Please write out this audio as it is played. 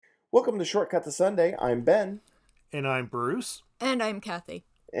Welcome to Shortcut to Sunday. I'm Ben. And I'm Bruce. And I'm Kathy.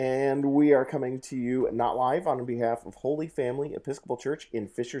 And we are coming to you not live on behalf of Holy Family Episcopal Church in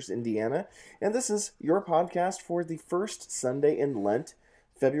Fishers, Indiana. And this is your podcast for the first Sunday in Lent,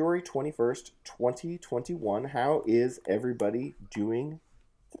 February 21st, 2021. How is everybody doing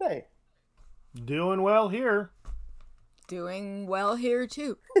today? Doing well here. Doing well here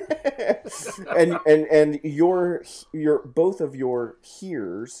too. and your both of your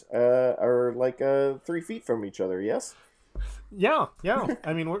hears are like 3 feet from each other, yes? Yeah.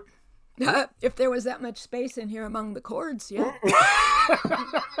 I mean, we're if there was that much space in here among the cords, yeah.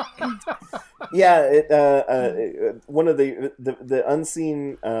 Yeah, one of the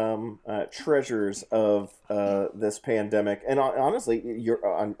unseen treasures of this pandemic, and honestly,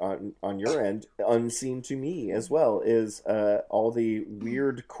 on your end, unseen to me as well, is all the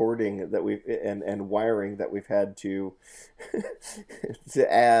weird cording that we've and wiring that we've had to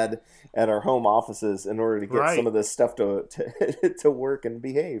to add at our home offices in order to get some of this stuff to work and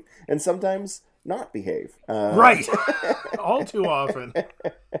behave, and sometimes not behave. Right, all too often.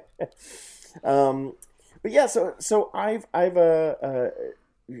 But yeah, so I've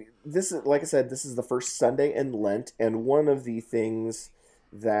this is, like I said, this is the first Sunday in Lent, and one of the things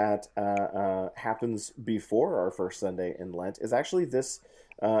that happens before our first Sunday in Lent is actually this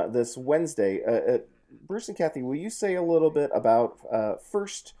Wednesday. Bruce and Kathy, will you say a little bit about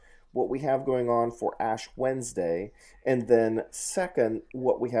first what we have going on for Ash Wednesday, and then second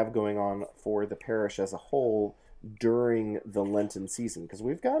what we have going on for the parish as a whole during the Lenten season, because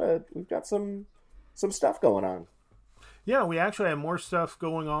we've got some stuff going on. Yeah, we actually have more stuff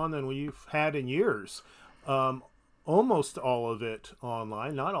going on than we've had in years. Almost all of it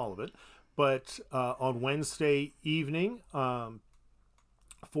online, not all of it, but on Wednesday evening,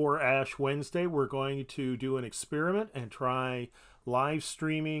 for Ash Wednesday, we're going to do an experiment and try live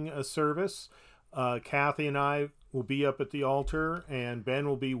streaming a service. Kathy and I will be up at the altar, and Ben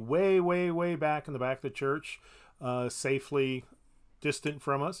will be way, way, way back in the back of the church, safely distant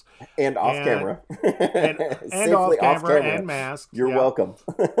from us. And off camera. and off camera and masked. You're welcome.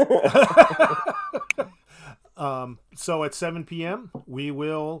 So at 7 p.m., we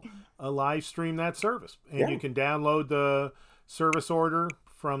will live stream that service. And you can download the service order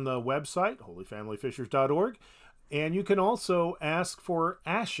from the website, holyfamilyfishers.org. And you can also ask for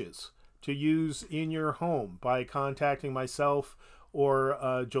ashes to use in your home by contacting myself or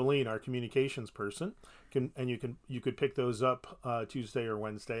Jolene, our communications person. You could pick those up Tuesday or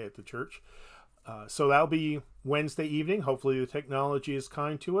Wednesday at the church. So that'll be Wednesday evening. Hopefully the technology is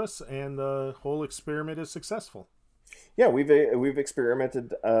kind to us and the whole experiment is successful. Yeah, we've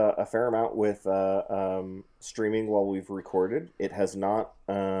experimented a fair amount with streaming while we've recorded. It has not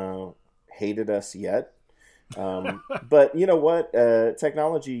hated us yet. But you know what?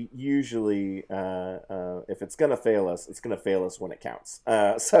 Technology usually, if it's gonna fail us, it's gonna fail us when it counts.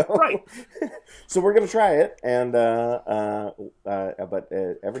 So we're gonna try it, and but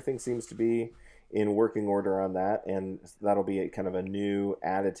everything seems to be in working order on that, and that'll be kind of a new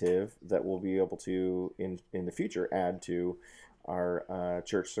additive that we'll be able to in the future add to our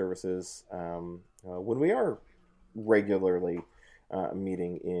church services when we are regularly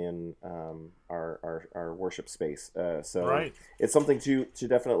meeting in our worship space. It's something to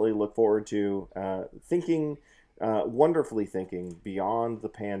definitely look forward to, wonderfully thinking beyond the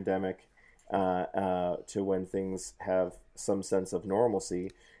pandemic to when things have some sense of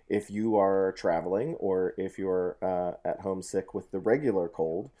normalcy. If you are traveling or if you're at home sick with the regular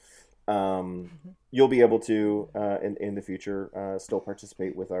cold, you'll be able to in the future still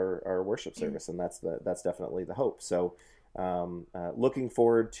participate with our worship service, and that's definitely the hope. So looking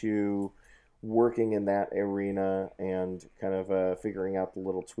forward to working in that arena and kind of figuring out the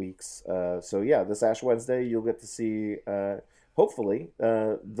little tweaks. This Ash Wednesday, you'll get to see hopefully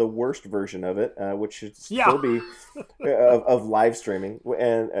the worst version of it, which should still be of live streaming,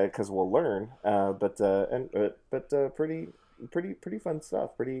 and because we'll learn, but pretty fun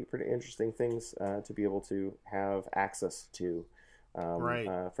stuff, pretty interesting things to be able to have access to.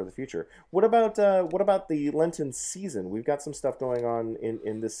 For the future. What about the Lenten season? We've got some stuff going on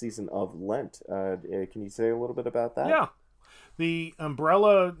in this season of Lent. Can you say a little bit about that? Yeah. The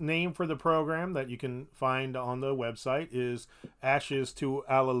umbrella name for the program that you can find on the website is Ashes to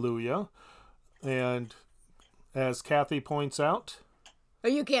Alleluia. And as Kathy points out... Oh,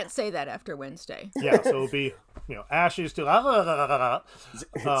 you can't say that after Wednesday. Yeah, so it'll be, Ashes to...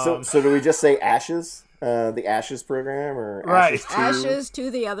 So do we just say Ashes? The Ashes program, or right? Ashes to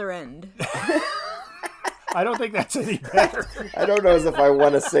the other end. I don't think that's any better. I don't know as if I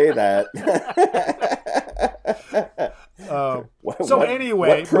want to say that. So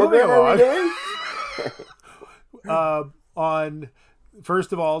anyway, what program are we doing? On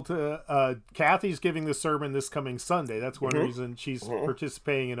first of all, Kathy's giving the sermon this coming Sunday. That's one reason she's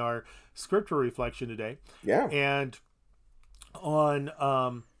participating in our scripture reflection today. Yeah, and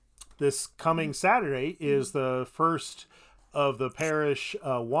on this coming Saturday is the first of the parish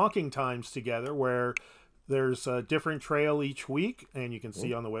walking times together, where there's a different trail each week, and you can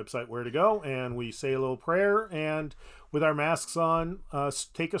see on the website where to go. And we say a little prayer, and with our masks on,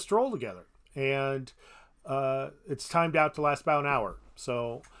 take a stroll together. And it's timed out to last about an hour.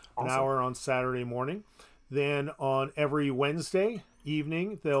 So an hour on Saturday morning. Then on every Wednesday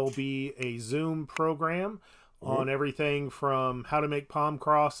evening, there'll be a Zoom program on everything from how to make palm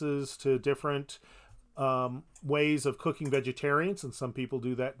crosses to different ways of cooking vegetarians. And some people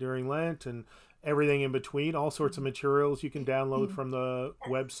do that during Lent, and everything in between. All sorts of materials you can download from the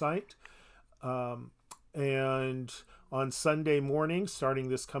website. And on Sunday morning, starting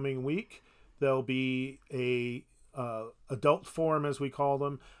this coming week, there'll be a adult forum, as we call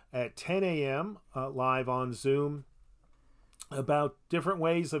them, at 10 a.m. Live on Zoom about different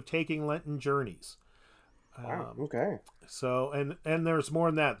ways of taking Lenten journeys. Wow. Okay. So, and there's more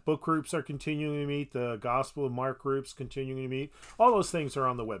than that. Book groups are continuing to meet. The Gospel of Mark groups continuing to meet. All those things are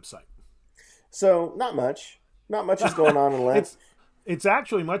on the website. So not much is going on in Lent. It's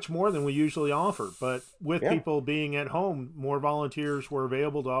actually much more than we usually offer, but with people being at home, more volunteers were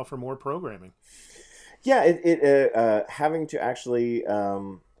available to offer more programming. Yeah, it having to actually, I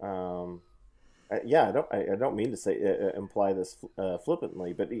don't mean to say imply this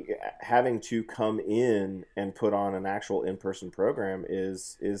flippantly, but having to come in and put on an actual in-person program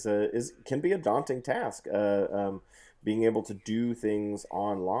is can be a daunting task. Being able to do things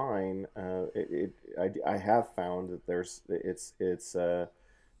online, I have found that there's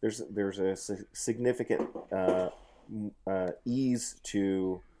a significant ease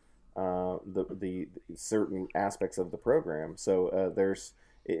to the certain aspects of the program. So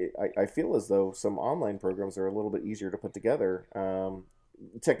I feel as though some online programs are a little bit easier to put together,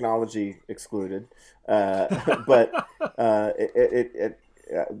 technology excluded, but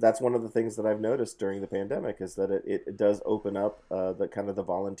that's one of the things that I've noticed during the pandemic is that it does open up the kind of the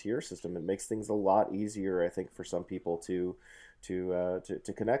volunteer system. It makes things a lot easier, I think, for some people to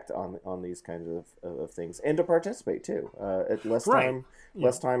connect on these kinds of things and to participate too. At less time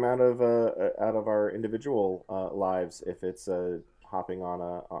out of our individual lives if it's hopping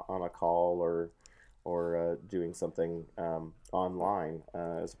on a call or doing something online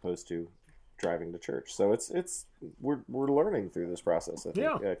as opposed to driving to church. So we're learning through this process, I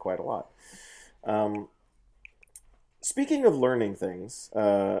think, quite a lot. Speaking of learning things,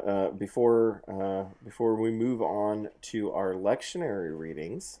 before we move on to our lectionary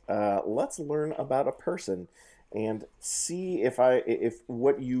readings, let's learn about a person and see if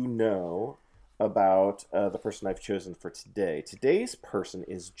what you know about the person I've chosen for today. Today's person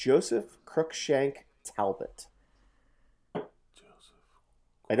is Joseph Cruikshank Talbot.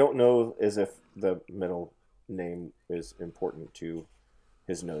 I don't know as if the middle name is important to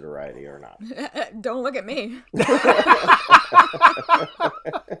his notoriety or not. Don't look at me.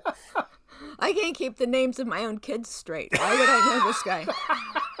 I can't keep the names of my own kids straight. Why would I know this guy?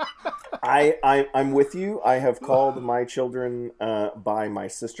 I'm with you. I have called my children by my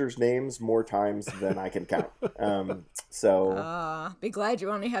sister's names more times than I can count. Be glad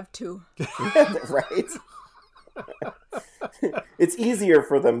you only have two. Right? It's easier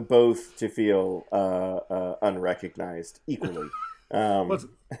for them both to feel unrecognized equally.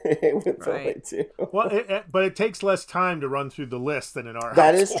 Right. Too. Well, but it takes less time to run through the list than in our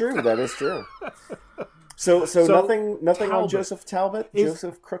That household. That is true. So nothing Talbot. On Joseph Talbot?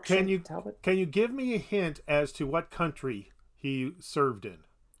 Joseph Cruikshank Talbot? Can you give me a hint as to what country he served in?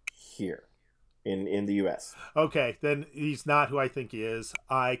 Here. In the U.S. Okay, then he's not who I think he is.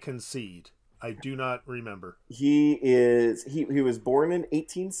 I concede. I do not remember. He was born in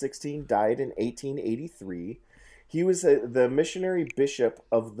 1816, died in 1883. He was the missionary bishop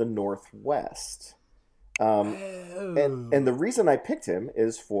of the Northwest. And the reason I picked him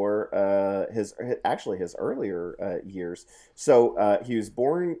is for his earlier years. So he was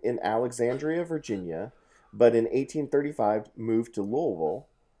born in Alexandria, Virginia, but in 1835 moved to Louisville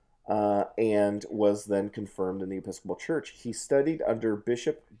and was then confirmed in the Episcopal Church. He studied under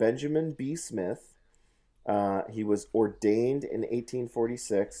Bishop Benjamin B. Smith. He was ordained in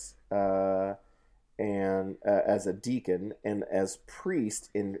 1846 and as a deacon, and as priest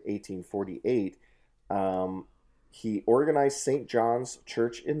in 1848. He organized St. John's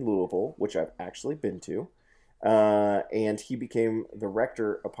Church in Louisville, which I've actually been to. and he became the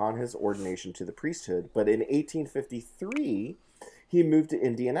rector upon his ordination to the priesthood. But in 1853, he moved to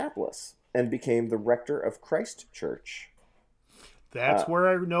Indianapolis and became the rector of Christ Church. That's where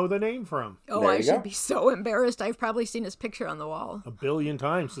I know the name from. Oh, There I you should go. be so embarrassed. I've probably seen his picture on the wall. 1 billion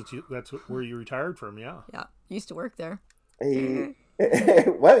times since that's where you retired from, yeah. Yeah, used to work there. He,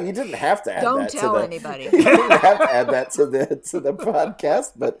 well, you didn't have to add Don't that tell to the, anybody. You didn't have to add that to the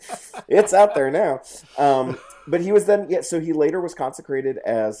podcast, but it's out there now. But he was then, so he later was consecrated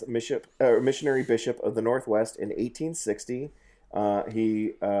as missionary bishop of the Northwest in 1860. That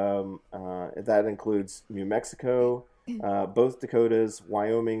includes New Mexico, both Dakotas,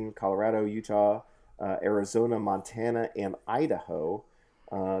 Wyoming, Colorado, Utah, Arizona, Montana, and Idaho,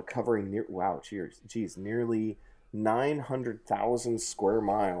 covering nearly 900,000 square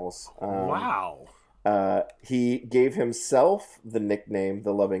miles. Wow. He gave himself the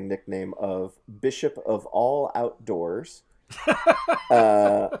loving nickname of Bishop of All Outdoors.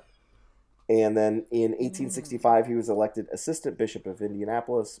 And then in 1865, he was elected Assistant Bishop of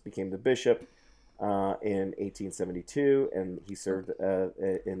Indianapolis, became the bishop in 1872, and he served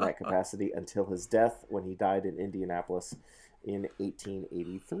in that capacity until his death when he died in Indianapolis in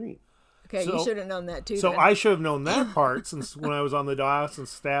 1883. Okay, So- you should have known that too. So then. I should have known that part since when I was on the diocesan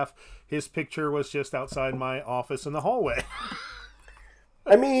staff, his picture was just outside my office in the hallway.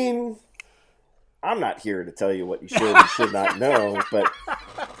 I mean, I'm not here to tell you what you should and should not know, but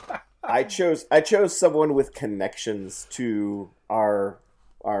I chose someone with connections to our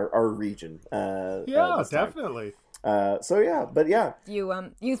region. Yeah, this time. definitely.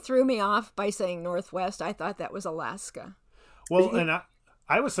 You threw me off by saying Northwest. I thought that was Alaska. Well, and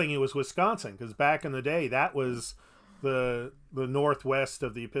I was thinking it was Wisconsin because back in the day that was the northwest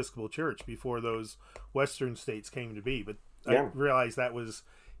of the Episcopal Church before those western states came to be. But Yeah. I realized that was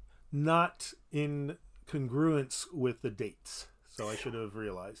not in congruence with the dates, so I should have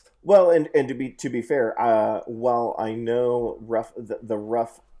realized. Well, and to be fair, while I know the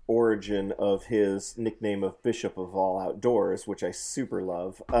rough origin of his nickname of Bishop of All Outdoors, which I super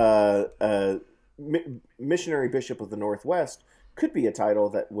love, Missionary Bishop of the Northwest could be a title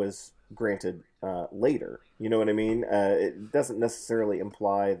that was granted later. You know what I mean? It doesn't necessarily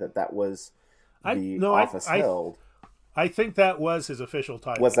imply that was the office held. I think that was his official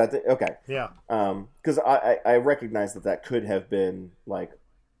title. Was that okay? Yeah. Because I recognize that could have been like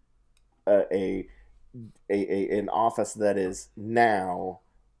an office that is now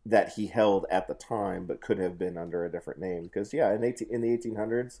that he held at the time, but could have been under a different name. Because in the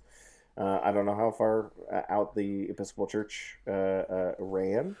 1800s, I don't know how far out the Episcopal Church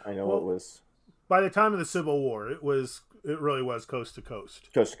ran. I know it was by the time of the Civil War. It really was coast to coast.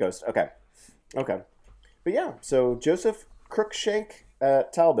 Coast to coast. Okay. But yeah, so Joseph Cruikshank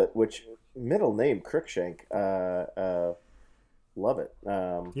Talbot, which middle name Cruikshank, love it.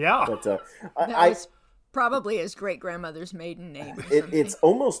 Yeah. But That was probably his great grandmother's maiden name. Or it's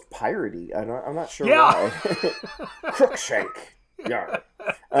almost piratey. I'm not sure Yeah. why. Cruikshank. Yeah.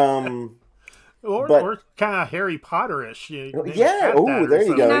 Or kind of Harry Potterish. Yeah. Oh, there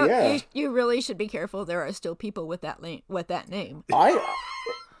you go. Yeah. You really should be careful. There are still people with that name.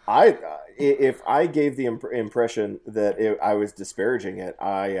 If I gave the impression that I was disparaging it,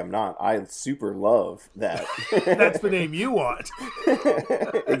 I am not. I super love that. That's the name you want.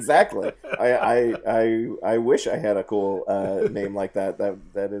 Exactly. I wish I had a cool name like that.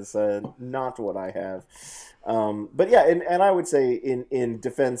 That is not what I have. But yeah, and I would say in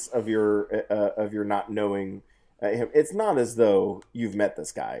defense of your not knowing him, it's not as though you've met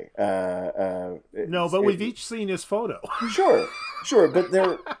this guy. No, but we've each seen his photo. Sure, but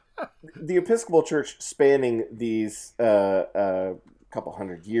the Episcopal Church spanning these couple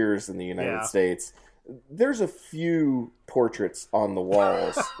hundred years in the United States, there's a few portraits on the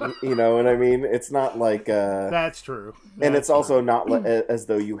walls. You know what I mean? It's not like that's true. And it's also not as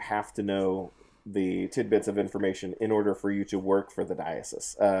though you have to know the tidbits of information in order for you to work for the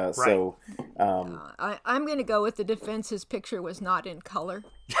diocese. Right. So I'm going to go with the defense. His picture was not in color.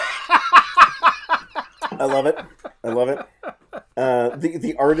 I love it.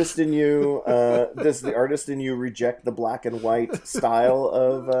 The artist in you, does the artist in you reject the black and white style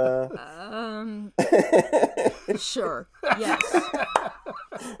of Sure. Yes.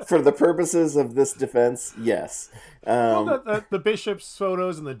 For the purposes of this defense, yes. The bishop's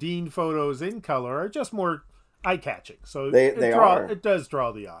photos and the dean photos in color are just more eye-catching. So it does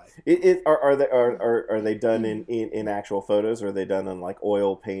draw the eye. Are they done in actual photos, or are they done in like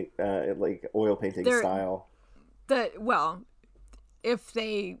oil painting style? If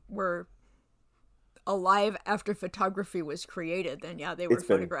they were alive after photography was created, then yeah, they were It's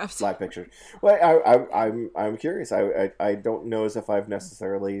been photographs. black pictures. Well, I'm curious. I don't know as if I've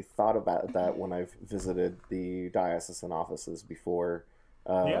necessarily thought about that when I've visited the diocesan offices before,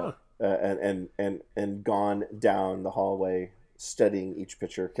 Yeah. and gone down the hallway studying each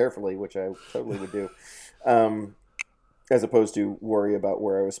picture carefully, which I totally would do, as opposed to worry about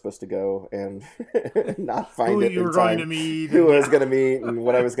where I was supposed to go and not find Who it you in were going time, to meet. who I was going to meet, and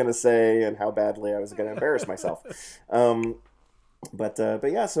what I was going to say, and how badly I was going to embarrass myself. But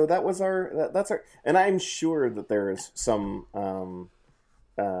yeah, so that was that's our, and I'm sure that there is some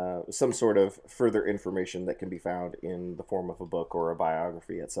sort of further information that can be found in the form of a book or a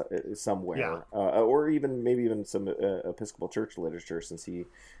biography at somewhere, Yeah. or maybe even some Episcopal Church literature, since he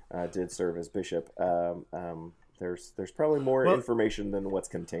did serve as bishop. There's probably more information than what's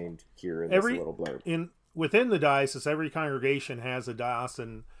contained here in this little blurb. Within the diocese, every congregation has a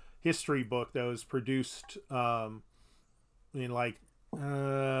diocesan history book that was produced in like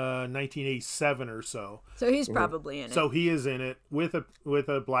 1987 or so. So he's probably in it. So he is in it with a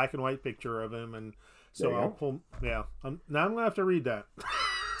black and white picture of him, and so I'll pull. Yeah, now I'm gonna have to read that.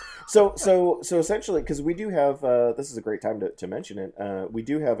 So essentially, because we do have this is a great time to mention it. We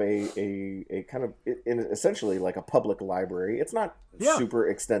do have a kind of essentially like a public library. It's not super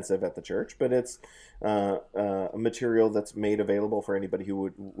extensive at the church, but it's a material that's made available for anybody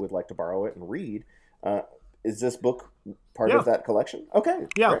who would like to borrow it and read. Is this book part of that collection? Okay.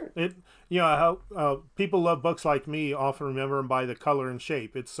 Yeah. Great. How people love books like me often remember them by the color and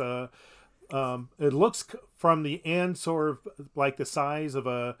shape. It's it looks from the end sort of like the size of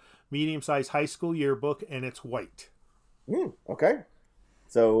a medium-sized high school yearbook, and it's white. Okay.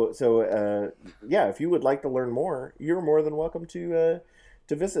 So yeah, if you would like to learn more, you're more than welcome to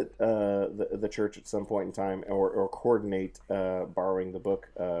visit the church at some point in time, or coordinate borrowing the book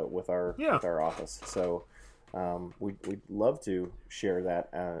with our office. So we'd love to share that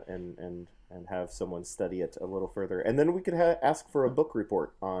and have someone study it a little further, and then we could ask for a book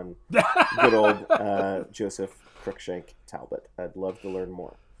report on good old Joseph Cruikshank Talbot. I'd love to learn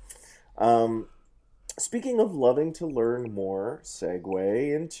more. Speaking of loving to learn more,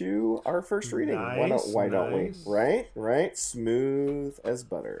 segue into our first reading. Why don't we? Right? Smooth as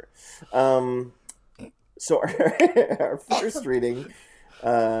butter. So our first reading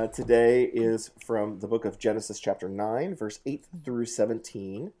today is from the book of Genesis chapter 9, verse 8 through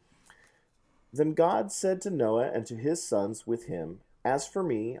 17. Then God said to Noah and to his sons with him, "As for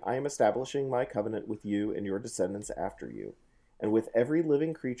me, I am establishing my covenant with you and your descendants after you, and with every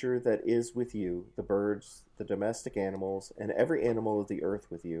living creature that is with you, the birds, the domestic animals, and every animal of the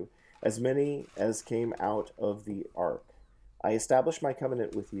earth with you, as many as came out of the ark. I establish my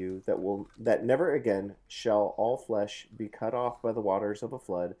covenant with you that never again shall all flesh be cut off by the waters of a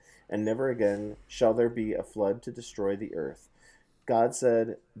flood, and never again shall there be a flood to destroy the earth. God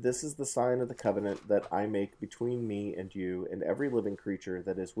said, 'This is the sign of the covenant that I make between me and you and every living creature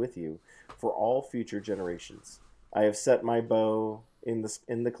that is with you for all future generations. I have set my bow in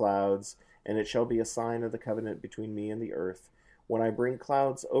the clouds, and it shall be a sign of the covenant between me and the earth. When I bring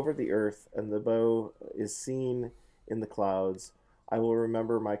clouds over the earth, and the bow is seen in the clouds, I will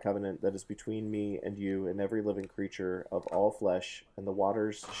remember my covenant that is between me and you and every living creature of all flesh, and the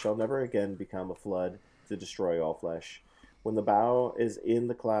waters shall never again become a flood to destroy all flesh. When the bow is in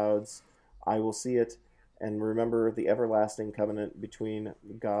the clouds, I will see it, and remember the everlasting covenant between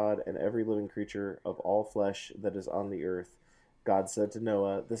God and every living creature of all flesh that is on the earth. God said to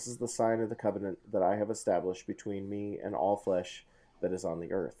Noah, 'This is the sign of the covenant that I have established between me and all flesh that is on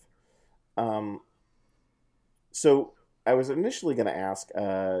the earth.'" So I was initially going to ask,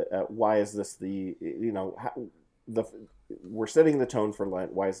 why is this we're setting the tone for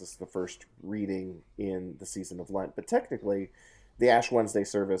Lent. Why is this the first reading in the season of Lent? But technically, the Ash Wednesday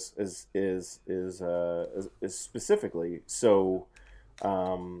service is specifically so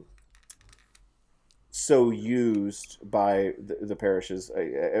used by the parishes.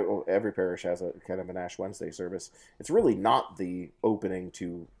 Every parish has a kind of an Ash Wednesday service. It's really not the opening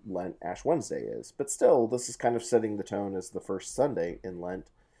to Lent. Ash Wednesday is, but still, this is kind of setting the tone as the first Sunday in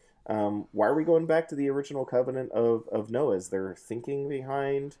Lent. Why are we going back to the original covenant of Noah? Is there thinking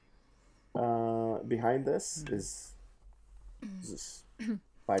behind this? Is this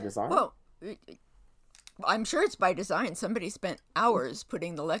by design? Well, I'm sure it's by design. Somebody spent hours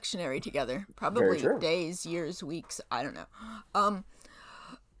putting the lectionary together. Probably days, years, weeks. I don't know.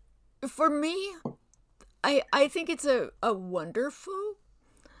 For me, I think it's a wonderful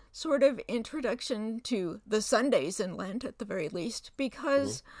sort of introduction to the Sundays in Lent, at the very least,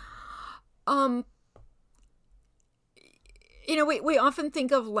 because we often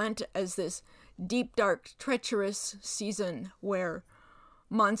think of Lent as this deep, dark, treacherous season where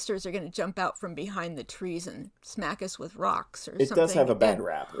monsters are going to jump out from behind the trees and smack us with rocks or something. It does have a bad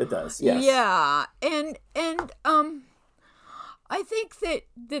rap. It does, yes. Yeah, and I think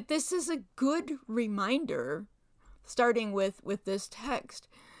that this is a good reminder, starting with this text,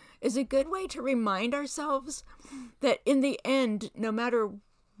 is a good way to remind ourselves that in the end, no matter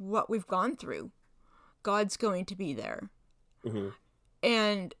what we've gone through, God's going to be there. Mm-hmm.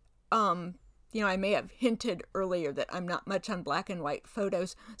 And, I may have hinted earlier that I'm not much on black and white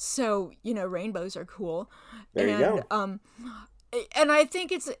photos, so, rainbows are cool. There you go. And I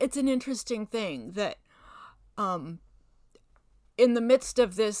think it's an interesting thing that, in the midst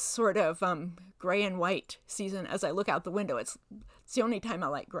of this sort of gray and white season, as I look out the window, it's the only time I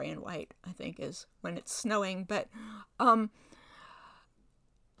like gray and white, I think, is when it's snowing. But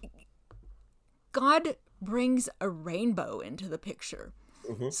God brings a rainbow into the picture,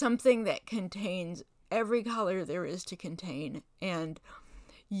 mm-hmm. something that contains every color there is to contain, and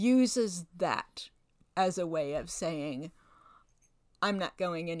uses that as a way of saying, I'm not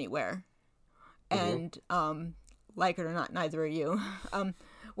going anywhere. Mm-hmm. And like it or not, neither are you.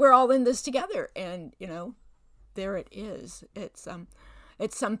 We're all in this together, and there it is. It's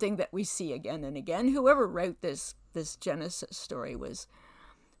something that we see again and again. Whoever wrote this Genesis story was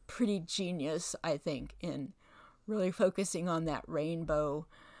pretty genius, I think, in really focusing on that rainbow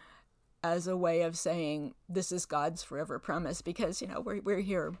as a way of saying this is God's forever promise. Because we're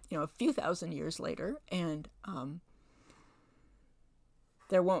here a few thousand years later, and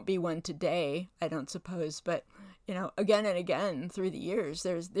there won't be one today, I don't suppose, but again and again through the years,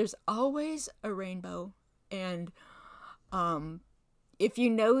 there's always a rainbow. And if you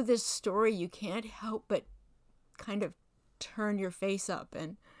know this story, you can't help but kind of turn your face up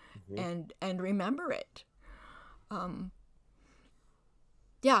and mm-hmm. and remember it.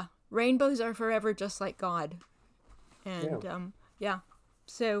 Rainbows are forever, just like God. And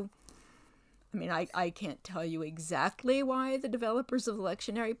so I can't tell you exactly why the developers of the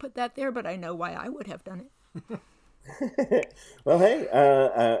lectionary put that there, but I know why I would have done it. Well, hey,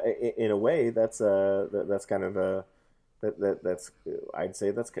 in a way, that's kind of that's I'd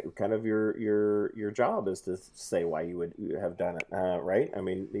say that's kind of your job, is to say why you would have done it, right? I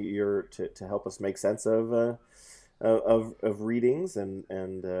mean, you're to help us make sense of readings and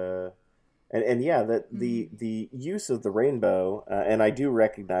that the use of the rainbow, and I do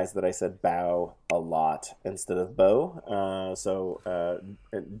recognize that I said bow a lot instead of bow, so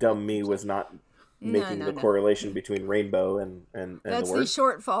dumb me was not making the correlation between rainbow and that's the word. The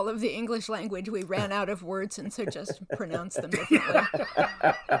shortfall of the English language. We ran out of words, and so just pronounce them differently.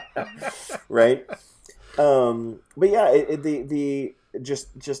 Right. But yeah, the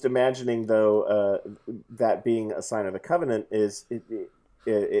just imagining though that being a sign of the covenant is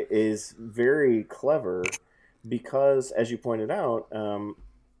very clever, because, as you pointed out,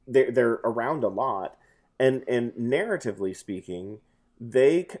 they're around a lot, and narratively speaking,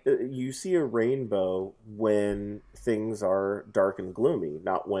 you see a rainbow when things are dark and gloomy,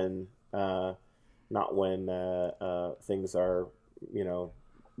 not when things are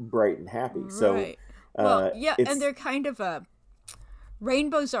bright and happy. Right. So and they're kind of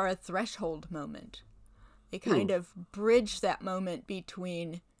rainbows are a threshold moment. They kind of bridge that moment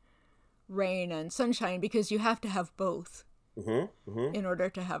between rain and sunshine, because you have to have both in order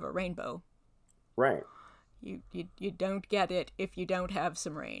to have a rainbow. Right. You don't get it if you don't have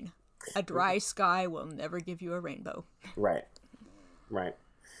some rain. A dry sky will never give you a rainbow. Right.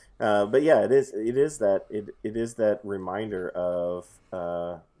 But yeah, it is that reminder of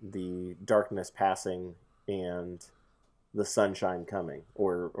the darkness passing and the sunshine coming,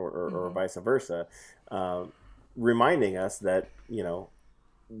 or vice versa, reminding us that the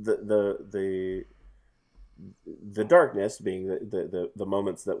darkness being the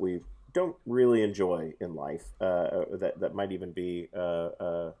moments that we don't really enjoy in life, that might even be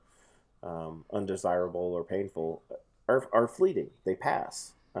undesirable or painful, are fleeting. They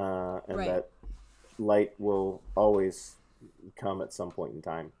pass, and right. That light will always come at some point in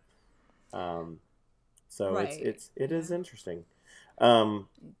time. So right. it is interesting.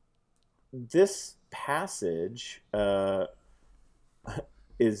 This passage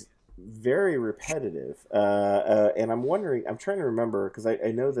is very repetitive, and I'm trying to remember, because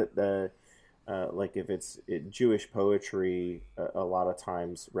I know that like if it's Jewish poetry, a lot of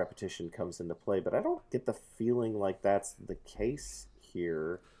times repetition comes into play, but I don't get the feeling like that's the case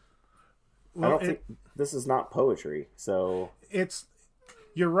here. Well, I don't think this is not poetry, so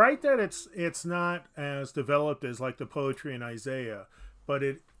you're right that it's not as developed as like the poetry in Isaiah, but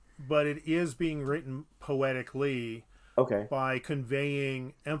it is being written poetically. Okay. By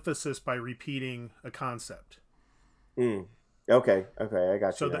conveying emphasis by repeating a concept. Okay, I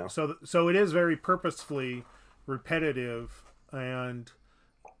got you now. So it is very purposefully repetitive, and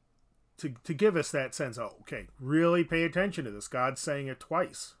to give us that sense, oh, okay, really pay attention to this. God's saying it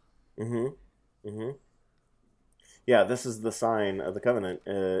twice. Yeah, this is the sign of the covenant,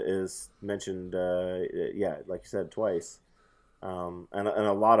 is mentioned, like you said, twice. And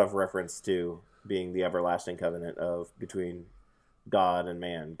a lot of reference to being the everlasting covenant between God and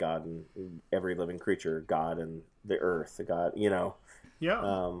man, God and every living creature, God and the earth, God,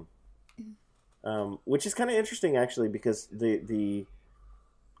 Yeah. Which is kind of interesting, actually, because we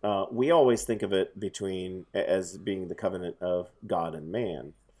always think of it as being the covenant of God and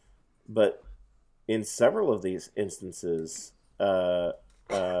man, but in several of these instances, the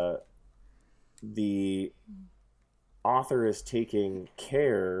author is taking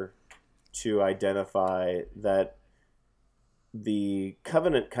care to identify that the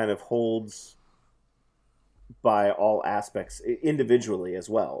covenant kind of holds by all aspects individually as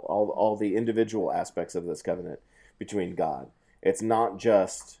well, all the individual aspects of this covenant between God. It's not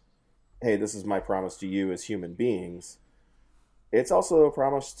just, hey, this is my promise to you as human beings. It's also a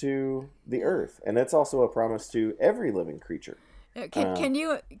promise to the earth, and it's also a promise to every living creature. Can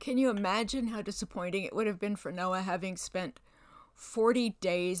you imagine how disappointing it would have been for Noah, having spent 40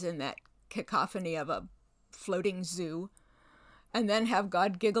 days in that cacophony of a floating zoo, and then have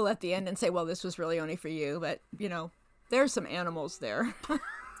God giggle at the end and say, well, this was really only for you, but, there's some animals there.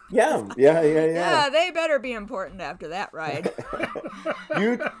 Yeah. Yeah, they better be important after that ride.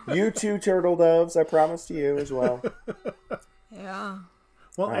 You two turtle doves, I promise to you as well. Yeah.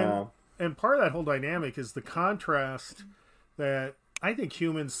 Well, and part of that whole dynamic is the contrast that I think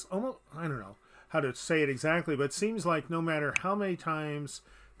humans almost, I don't know how to say it exactly, but it seems like no matter how many times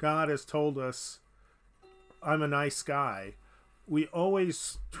God has told us, I'm a nice guy, we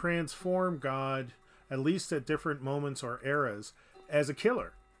always transform God, at least at different moments or eras, as a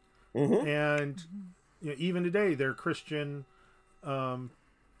killer. And even today, there are Christian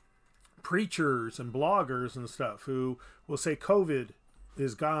preachers and bloggers and stuff who will say COVID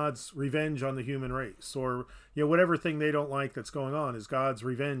is God's revenge on the human race, or whatever thing they don't like that's going on is God's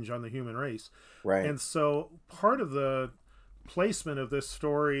revenge on the human race. Right. And so part of the placement of this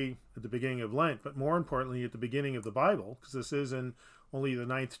story at the beginning of Lent, but more importantly at the beginning of the Bible, because this is in only the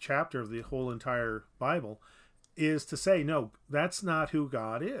 9th chapter of the whole entire Bible, is to say, no, that's not who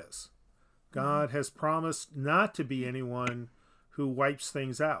God is. God has promised not to be anyone who wipes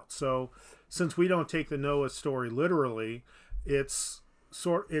things out. So since we don't take the Noah story literally, it's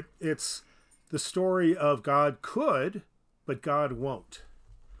the story of God could, but God won't.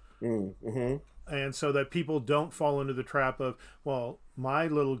 And so that people don't fall into the trap of, well, my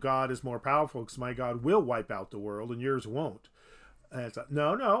little God is more powerful because my God will wipe out the world and yours won't. And it's like,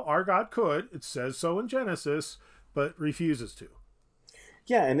 no, our God could. It says so in Genesis, but refuses to.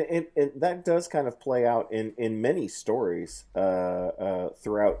 Yeah, and that does kind of play out in many stories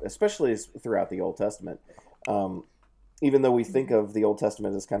throughout, especially throughout the Old Testament. Even though we think of the Old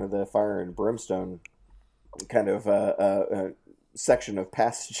Testament as kind of the fire and brimstone kind of section of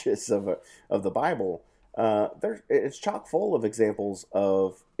passages of the Bible, it's chock full of examples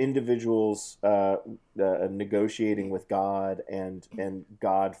of individuals negotiating with God and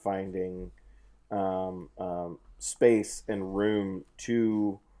God finding space and room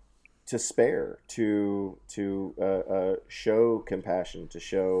to spare, to show compassion, to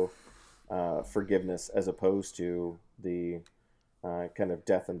show forgiveness, as opposed to the kind of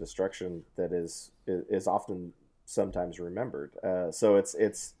death and destruction that is often sometimes remembered. So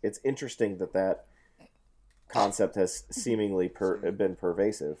it's interesting that concept has seemingly been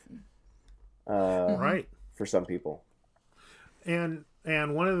pervasive, right, for some people. And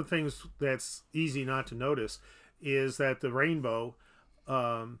one of the things that's easy not to notice is that the rainbow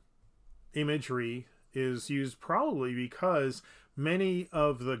imagery is used probably because many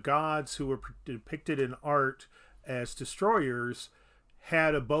of the gods who were depicted in art as destroyers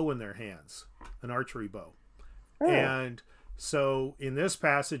had a bow in their hands, an archery bow. Oh. And so in this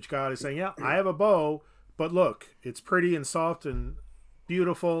passage, God is saying, yeah, I have a bow, but look, it's pretty and soft and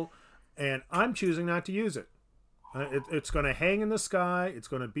beautiful, and I'm choosing not to use it. It's going to hang in the sky. It's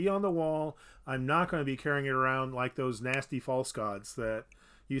going to be on the wall. I'm not going to be carrying it around like those nasty false gods that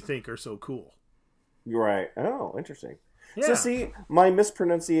you think are so cool. Right. Oh, interesting. Yeah. So see, my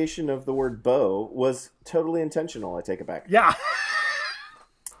mispronunciation of the word bow was totally intentional. I take it back. Yeah.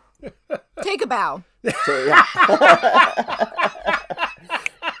 Take a bow. So, yeah.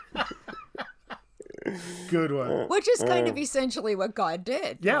 Good one. Which is kind of essentially what God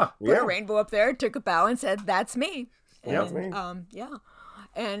did. Yeah. Put a rainbow up there, took a bow, and said, that's me. And yeah,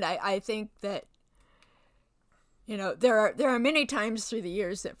 and I think that, you know, there are many times through the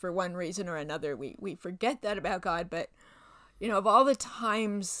years that for one reason or another we forget that about God. But, you know, of all the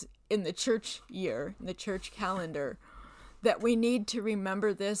times in the church year, in the church calendar, that we need to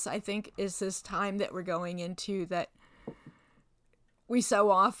remember this, I think, is this time that we're going into that we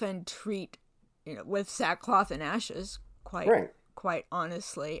so often treat, you know, with sackcloth and ashes, quite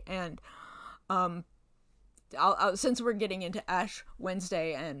honestly. And I'll, since we're getting into Ash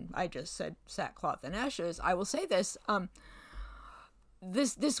Wednesday and I just said sackcloth and ashes, I will say this.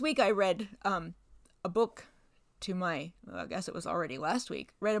 This week I read a book to my, I guess it was already last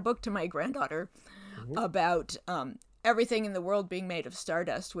week, read a book to my granddaughter about everything in the world being made of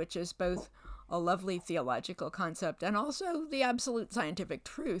stardust, which is both a lovely theological concept and also the absolute scientific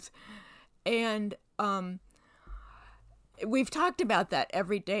truth. And we've talked about that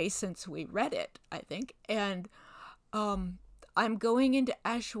every day since we read it, I think. And I'm going into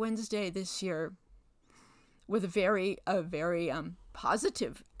Ash Wednesday this year with a very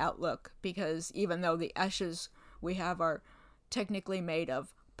positive outlook, because even though the ashes we have are technically made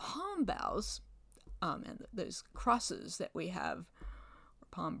of palm boughs, and those crosses that we have,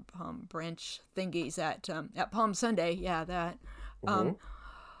 palm branch thingies at Palm Sunday,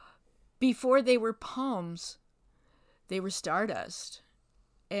 before they were palms, they were stardust.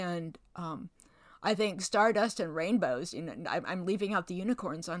 And I think stardust and rainbows, you know, I'm leaving out the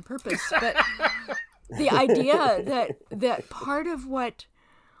unicorns on purpose, but the idea that part of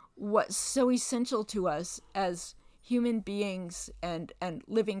what's so essential to us as human beings and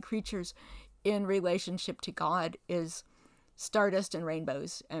living creatures in relationship to God is stardust and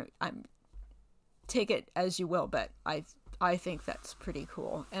rainbows. And take it as you will, but I think that's pretty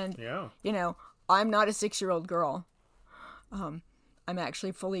cool. And you know, I'm not a 6-year-old girl. I'm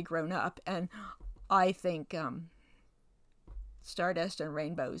actually fully grown up, and I think stardust and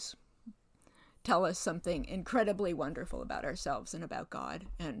rainbows tell us something incredibly wonderful about ourselves and about God,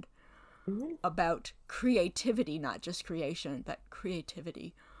 and about creativity, not just creation, but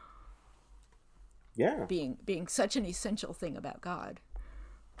creativity. Yeah. Being such an essential thing about God.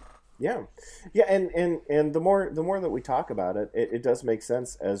 Yeah. Yeah, and the more that we talk about it, it does make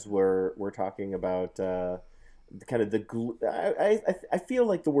sense as we're talking about kind of I feel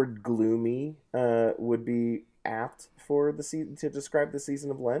like the word gloomy would be apt for the season to describe the season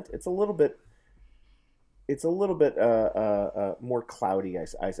of Lent. It's a little bit more cloudy,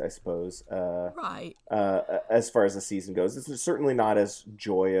 I suppose. Right. As far as the season goes, it's certainly not as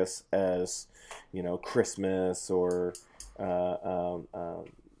joyous as, you know, Christmas or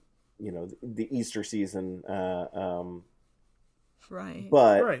you know, the Easter season. Right.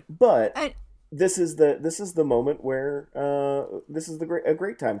 But this is the moment where this is a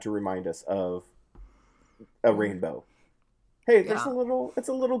great time to remind us of a rainbow. Hey, it's a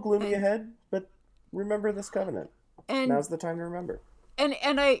little gloomy ahead, but remember this covenant. And now's the time to remember. And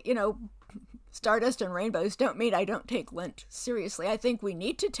I, you know, stardust and rainbows don't mean I don't take Lent seriously. I think we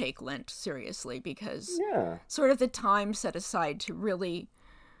need to take Lent seriously, because sort of the time set aside to really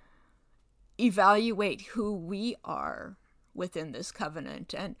evaluate who we are within this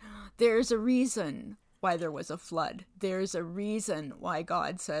covenant. And there's a reason why there was a flood. There's a reason why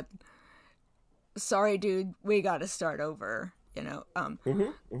God said, sorry, dude, we got to start over. You know,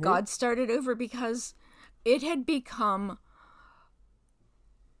 God started over because it had become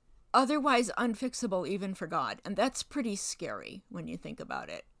otherwise unfixable even for God. And that's pretty scary when you think about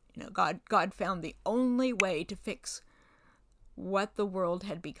it. You know, God found the only way to fix what the world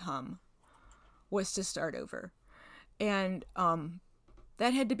had become was to start over. And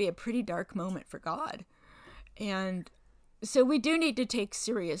that had to be a pretty dark moment for God. And so we do need to take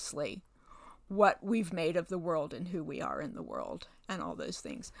seriously what we've made of the world and who we are in the world and all those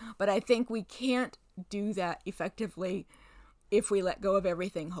things. But I think we can't do that effectively if we let go of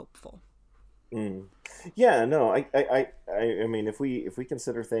everything hopeful. Yeah, no, I mean, if we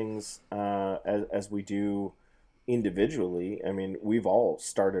consider things as we do individually, I mean, we've all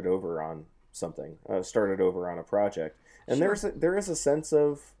started over on something, started over on a project, and there is a sense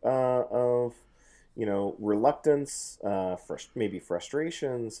of you know, reluctance, maybe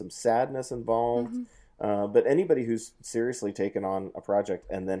frustration, some sadness involved. But anybody who's seriously taken on a project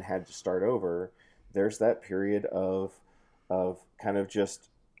and then had to start over, there's that period of kind of just,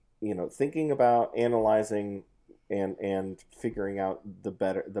 you know, thinking about, analyzing, and figuring out the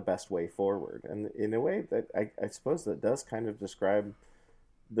best way forward. And in a way that I suppose that does kind of describe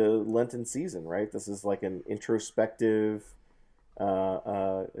the Lenten season, right? This is like an introspective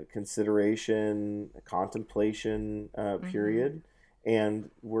consideration, contemplation period, and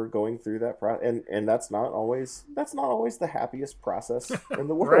we're going through that process, and that's not always the happiest process in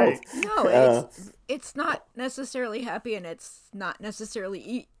the world. Right. No, it's not necessarily happy, and it's not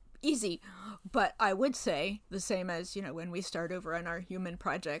necessarily easy. But I would say the same as, when we start over on our human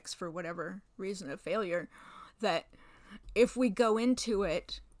projects for whatever reason of failure, that if we go into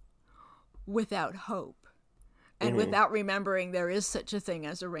it without hope and without remembering there is such a thing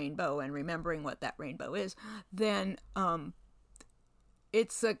as a rainbow and remembering what that rainbow is, then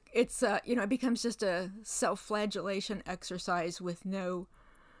it becomes just a self-flagellation exercise with no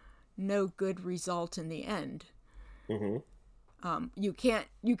good result in the end. You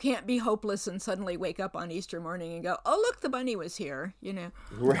can't be hopeless and suddenly wake up on Easter morning and go, oh look, the bunny was here.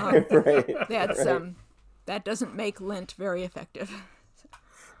 Right. That's that doesn't make Lent very effective.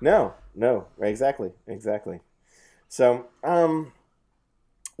 No, exactly. So, well,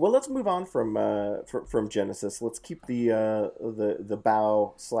 let's move on from Genesis. Let's keep the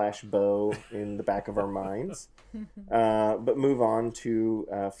bow/bow in the back of our minds, but move on to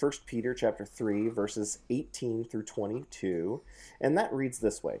 1 Peter chapter 3, verses 18 through 22, and that reads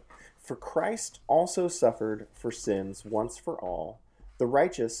this way: For Christ also suffered for sins once for all, the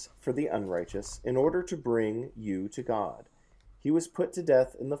righteous for the unrighteous, in order to bring you to God. He was put to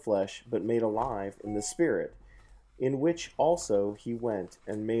death in the flesh, but made alive in the spirit, in which also he went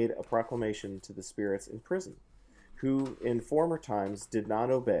and made a proclamation to the spirits in prison, who in former times did not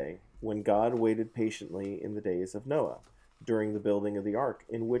obey, when God waited patiently in the days of Noah, during the building of the ark,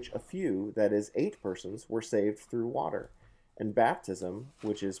 in which a few, that is 8 persons, were saved through water. And baptism,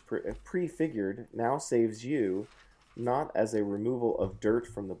 which is prefigured, now saves you, not as a removal of dirt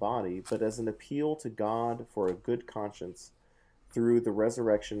from the body, but as an appeal to God for a good conscience, through the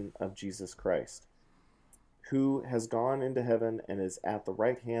resurrection of Jesus Christ, who has gone into heaven and is at the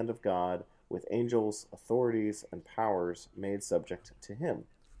right hand of God, with angels, authorities, and powers made subject to him.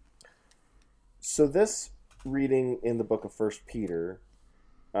 So this reading in the book of 1 Peter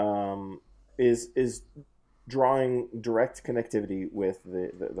is drawing direct connectivity with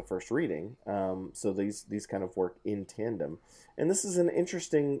the first reading. So these kind of work in tandem. And this is an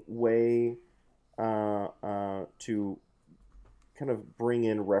interesting way to kind of bring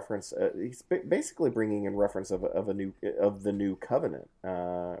in reference. He's basically bringing in reference of the new covenant,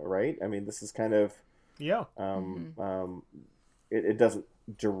 right? I mean, this is kind of it doesn't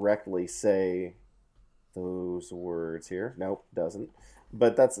directly say those words here. Nope, doesn't.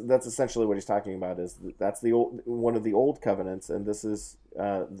 But that's essentially what he's talking about. Is that's the one of the old covenants, and this is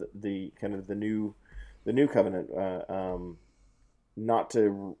the kind of the new covenant, not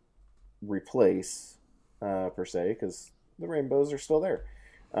to replace per se, because the rainbows are still there,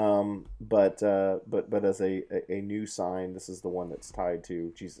 but as a new sign, this is the one that's tied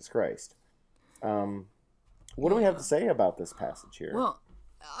to Jesus Christ. What do we have to say about this passage here? Well,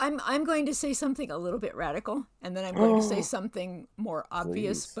 I'm going to say something a little bit radical, and then I'm going to say something more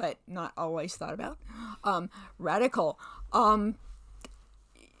obvious, but not always thought about. Radical. When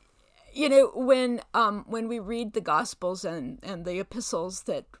we read the Gospels and the epistles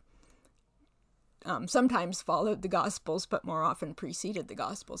that sometimes followed the Gospels, but more often preceded the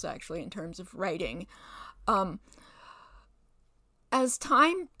Gospels, actually, in terms of writing. As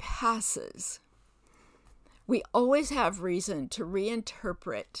time passes, we always have reason to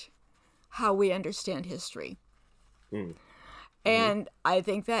reinterpret how we understand history. Mm-hmm. And I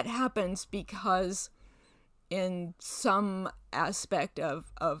think that happens because in some aspect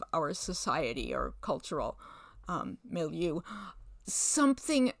of our society or cultural milieu,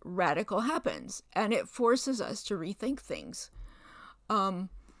 something radical happens, and it forces us to rethink things.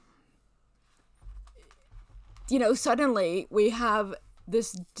 Suddenly we have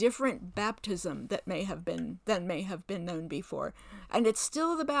this different baptism that may have been known before, and it's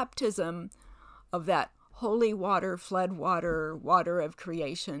still the baptism of that holy water, flood water, water of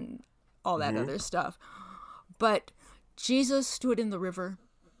creation, all that other stuff. But Jesus stood in the river,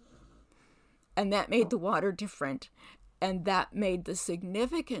 and that made the water different. And that made the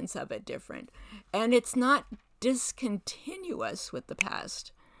significance of it different. And it's not discontinuous with the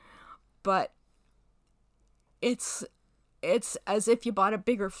past, but it's as if you bought a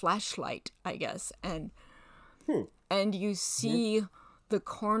bigger flashlight, I guess, and you see the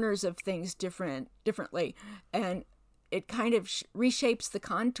corners of things differently, and it kind of reshapes the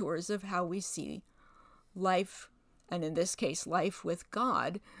contours of how we see life, and in this case, life with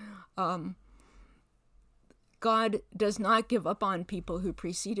God. God does not give up on people who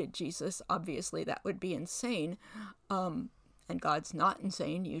preceded Jesus. Obviously, that would be insane. And God's not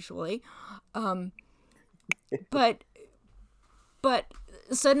insane, usually. But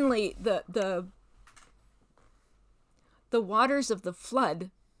suddenly, the the waters of the flood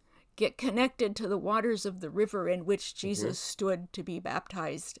get connected to the waters of the river in which Jesus stood to be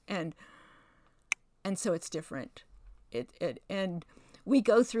baptized, and so it's different. And we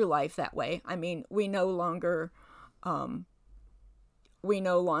go through life that way. I mean, we no longer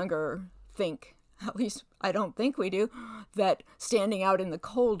think, at least I don't think we do, that standing out in the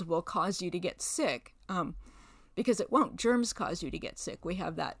cold will cause you to get sick, because it won't. Germs cause you to get sick. We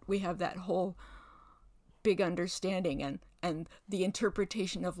have that whole big understanding, and the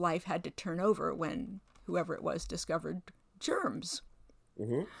interpretation of life had to turn over when whoever it was discovered germs.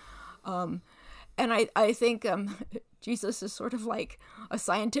 And I think Jesus is sort of like a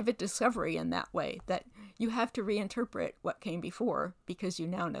scientific discovery in that way, that you have to reinterpret what came before because you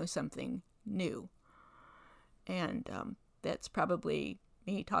now know something new. And that's probably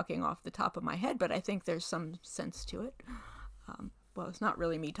me talking off the top of my head, but I think there's some sense to it. Well, it's not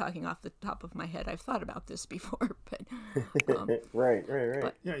really me talking off the top of my head. I've thought about this before, but right.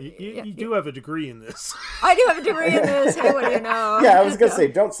 But, yeah, you do have a degree in this. I do have a degree in this. Hey, what do you know? Yeah, I was gonna say,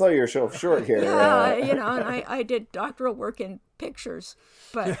 don't sell yourself short here. Yeah, and I did doctoral work in pictures,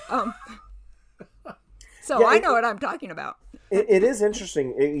 but so I know what I'm talking about. It is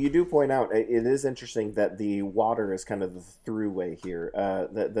interesting. You do point out it is interesting that the water is kind of the throughway here.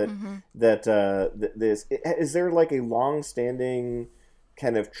 This is there like a long-standing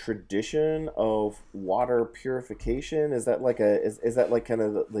kind of tradition of water purification? Is that like kind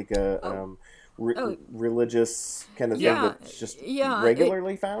of like a religious kind of thing that's just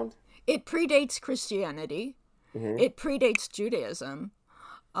regularly found? It predates Christianity. It predates Judaism.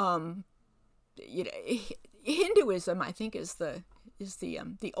 Hinduism, I think, is the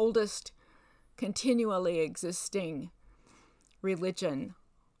oldest continually existing religion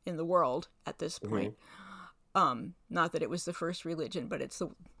in the world at this point. Not that it was the first religion, but it's the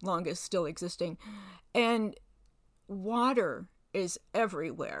longest still existing. And water is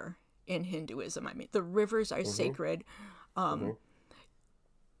everywhere in Hinduism. I mean, the rivers are sacred.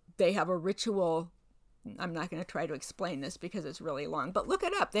 They have a ritual. I'm not going to try to explain this because it's really long, but look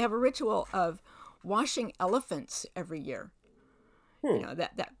it up. They have a ritual of washing elephants every year. You know,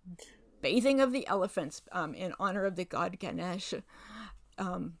 that bathing of the elephants in honor of the god Ganesh.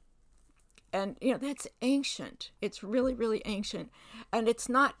 And, that's ancient. It's really, really ancient. And it's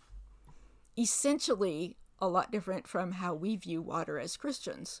not essentially a lot different from how we view water as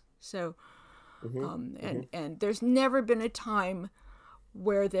Christians. So, and there's never been a time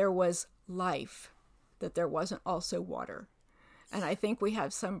where there was life that there wasn't also water. And I think we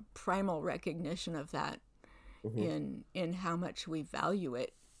have some primal recognition of that in how much we value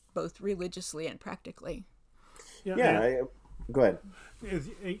it, both religiously and practically. Go ahead.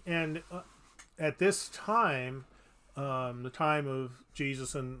 And at this time, the time of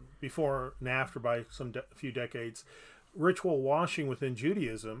Jesus and before and after by a few decades, ritual washing within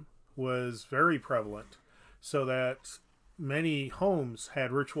Judaism was very prevalent, so that many homes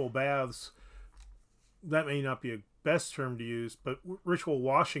had ritual baths. That may not be a best term to use, but ritual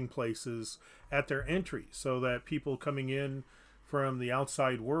washing places at their entry, so that people coming in from the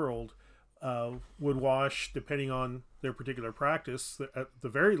outside world would wash, depending on their particular practice, at the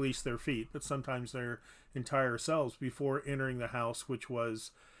very least their feet, but sometimes their entire selves before entering the house, which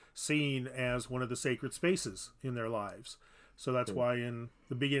was seen as one of the sacred spaces in their lives. So that's why in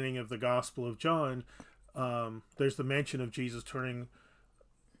the beginning of the Gospel of John, there's the mention of Jesus turning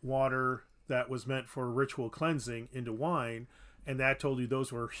water that was meant for ritual cleansing into wine, and that told you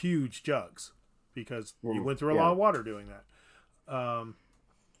those were huge jugs because you went through a lot of water doing that.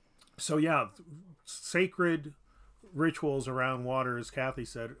 Sacred rituals around water, as Kathy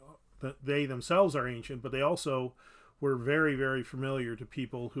said, they themselves are ancient, but they also were very, very familiar to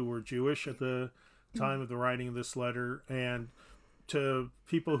people who were Jewish at the time of the writing of this letter, and to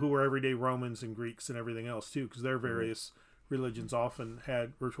people who were everyday Romans and Greeks and everything else too, because their various religions often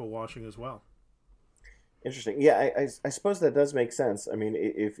had ritual washing as well. Interesting. Yeah, I suppose that does make sense. I mean,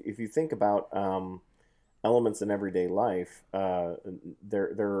 if you think about elements in everyday life,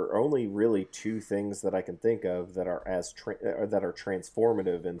 there are only really two things that I can think of that are that are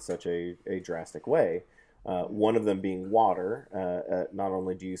transformative in such a drastic way. One of them being water. Not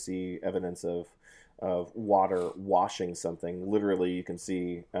only do you see evidence of water washing something, literally you can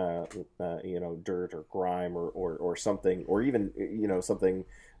see dirt or grime or something, or even something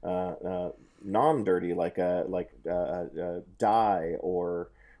non-dirty like dye or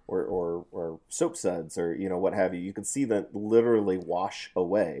soap suds or what have you. You can see that literally wash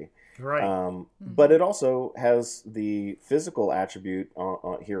away. Right. But it also has the physical attribute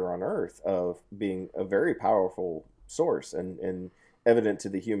here on Earth of being a very powerful source and evident to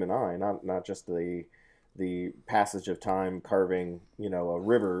the human eye, not just the the passage of time carving, a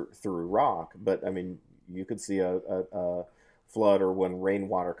river through rock. But I mean, you could see a flood, or when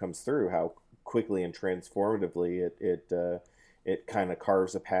rainwater comes through, how quickly and transformatively it kind of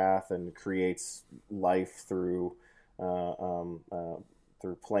carves a path and creates life through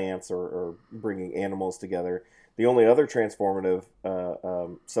plants, or bringing animals together. The only other transformative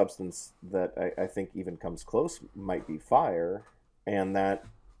substance that I think even comes close might be fire, and that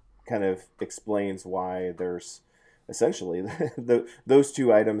kind of explains why there's essentially those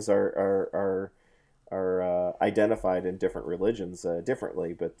two items are identified in different religions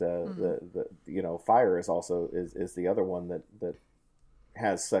differently, but the fire is also is the other one that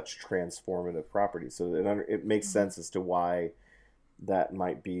has such transformative properties. So it makes sense as to why that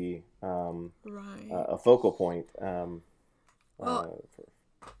might be a focal point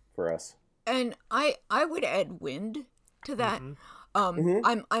for us. And I would add wind to that.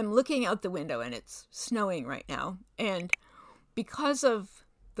 I'm looking out the window and it's snowing right now, and because of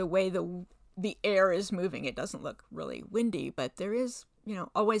the way the air is moving, it doesn't look really windy, but there is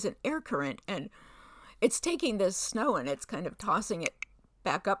always an air current, and it's taking this snow and it's kind of tossing it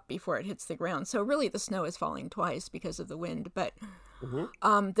back up before it hits the ground. So really the snow is falling twice because of the wind. But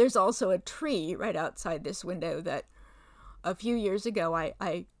there's also a tree right outside this window that a few years ago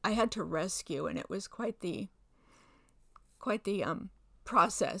I had to rescue, and it was quite the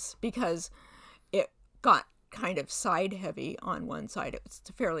process, because it got kind of side heavy on one side. It's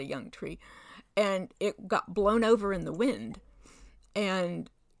a fairly young tree, and it got blown over in the wind, and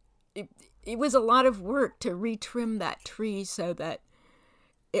it was a lot of work to retrim that tree so that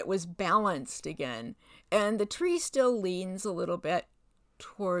it was balanced again. And the tree still leans a little bit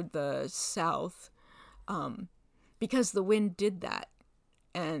toward the south, because the wind did that.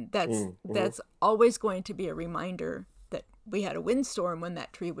 And that's always going to be a reminder that we had a windstorm when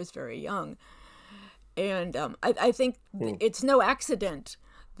that tree was very young. And I think it's no accident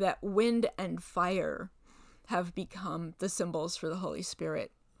that wind and fire have become the symbols for the Holy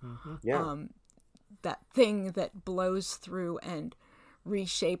Spirit. That thing that blows through and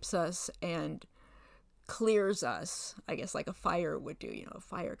reshapes us and clears us, I guess, like a fire would do. A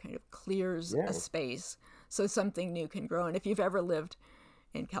fire kind of clears a space so something new can grow. And if you've ever lived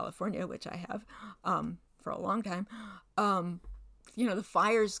in California, which I have for a long time, the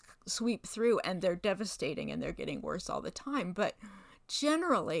fires sweep through and they're devastating and they're getting worse all the time. But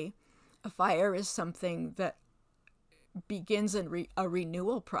generally, a fire is something that begins a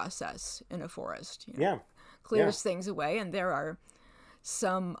renewal process in a forest. Clears things away, and there are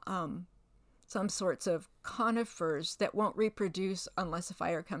some sorts of conifers that won't reproduce unless a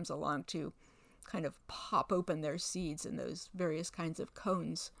fire comes along to kind of pop open their seeds in those various kinds of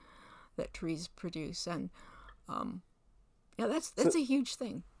cones that trees produce. And that's a huge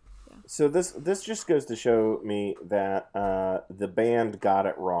thing. So this just goes to show me that the band got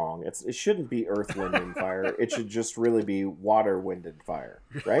it wrong. It shouldn't be earth, wind, and fire. It should just really be water, wind, and fire,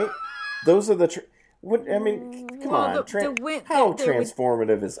 right? Those are the come on. How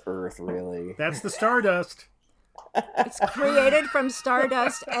transformative is Earth, really? That's the stardust. It's created from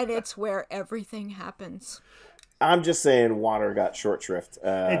stardust, and it's where everything happens. I'm just saying water got short shrift.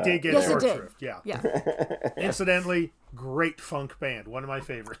 It did get short shrift, yeah. Incidentally, great funk band. One of my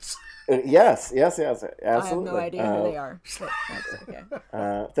favorites. Yes, absolutely. I have no idea who they are, but that's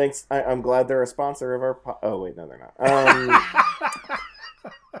okay. Thanks. I'm glad they're a sponsor of our oh, wait, no, they're not.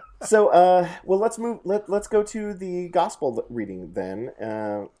 So, well, let's move. Let's go to the gospel reading then.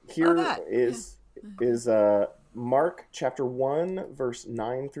 Here is Mark chapter 1, verse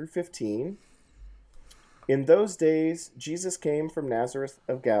 9 through 15. In those days, Jesus came from Nazareth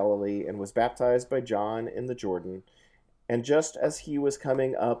of Galilee and was baptized by John in the Jordan. And just as he was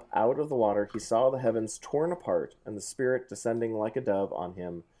coming up out of the water, he saw the heavens torn apart and the Spirit descending like a dove on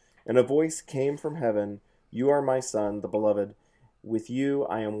him. And a voice came from heaven, "You are my Son, the Beloved. With you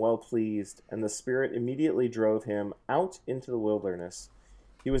I am well pleased." And the Spirit immediately drove him out into the wilderness.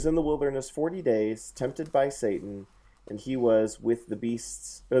 He was in the wilderness 40 days, tempted by Satan, and he was with the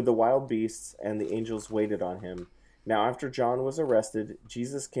wild beasts, and the angels waited on him. Now after John was arrested,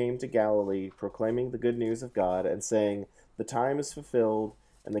 Jesus came to Galilee, proclaiming the good news of God, and saying, "The time is fulfilled,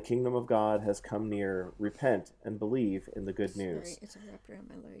 and the kingdom of God has come near. Repent and believe in the good news." Sorry, it's wrapped around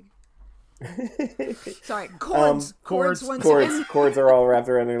my leg. Sorry, cords are all wrapped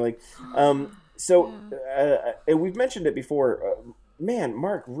around their leg. And we've mentioned it before. Man,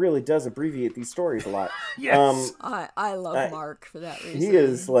 Mark really does abbreviate these stories a lot. Yes, I love Mark for that reason. He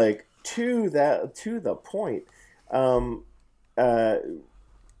is like to the point.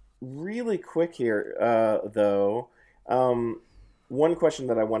 Really quick here, though. one question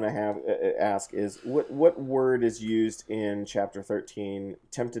that I want to ask is what word is used in chapter 13,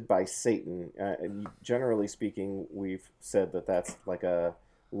 tempted by Satan? And generally speaking, we've said that that's like a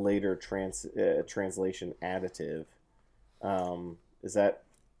later translation additive. Is that?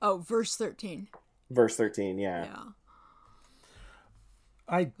 Oh, verse 13. Verse 13, yeah. Yeah.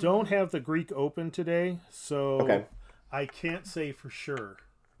 I don't have the Greek open today, so okay. I can't say for sure.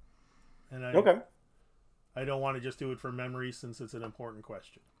 And I don't want to just do it from memory since it's an important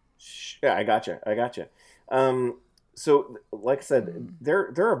question. Yeah, I gotcha. So, like I said,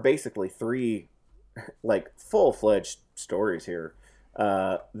 there are basically 3, like, full-fledged stories here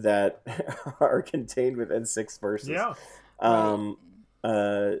that are contained within 6 verses. Yeah.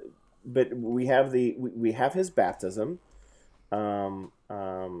 But we have we have his baptism. You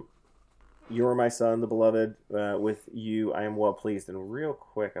are my son, the beloved. With you, I am well pleased. And real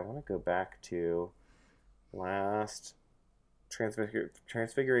quick, I want to go back to last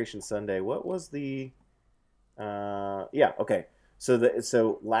Transfiguration Sunday. What was the? Yeah. Okay.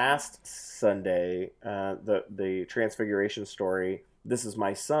 So last Sunday, the Transfiguration story. This is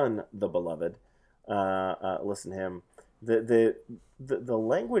my son, the beloved. Listen to him. The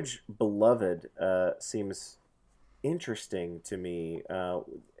language beloved seems interesting to me,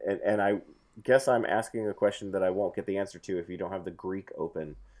 and I guess I'm asking a question that I won't get the answer to if you don't have the Greek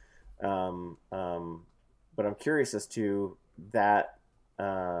open. But I'm curious as to that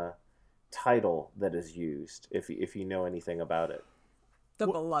title that is used, if you know anything about it. The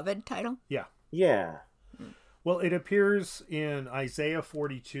beloved title? Yeah. Yeah. Well, it appears in Isaiah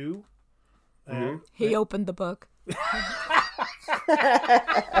 42. He opened the book.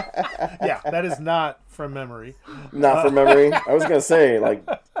 Yeah, that is not from memory. Not from memory. I was gonna say, like,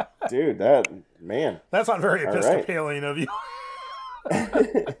 dude, that's not very Episcopalian of you.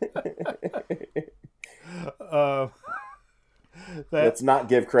 Let's not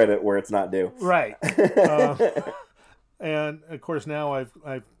give credit where it's not due. Right. And of course, now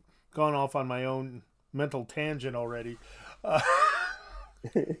I've gone off on my own mental tangent already.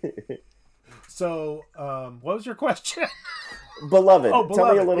 So, what was your question? Beloved. Oh, Beloved.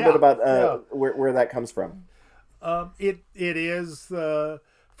 Tell me a little bit about where that comes from. It is for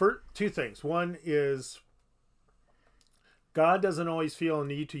 2 things. One is God doesn't always feel a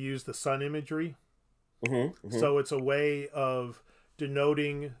need to use the sun imagery. So it's a way of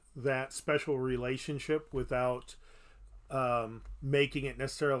denoting that special relationship without making it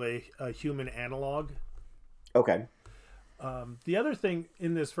necessarily a human analog. Okay. The other thing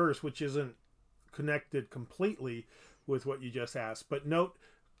in this verse, which isn't connected completely with what you just asked, but note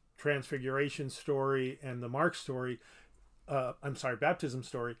Transfiguration story and the Mark story. Baptism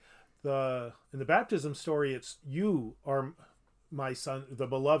story. In the baptism story, it's you are my son, the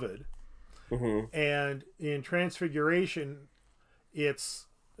beloved. And in Transfiguration, it's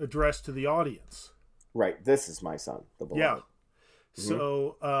addressed to the audience. Right. This is my son, the beloved. Yeah.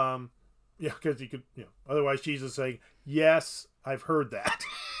 So, because you could, otherwise Jesus saying, "Yes, I've heard that."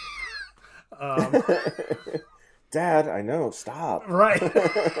 Dad, I know. Stop. Right.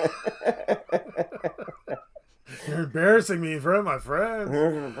 You're embarrassing me in front of my friends.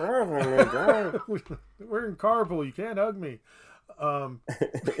 We're in carpool. You can't hug me.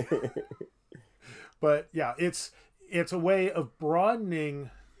 But yeah, it's a way of broadening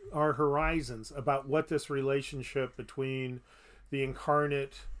our horizons about what this relationship between the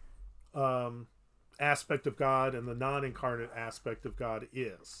incarnate aspect of God and the non-incarnate aspect of God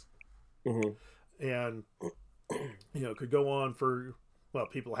is. And could go on for,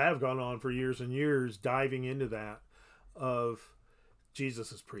 people have gone on for years and years diving into that, of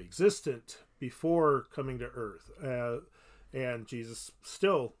Jesus is pre-existent before coming to earth, and Jesus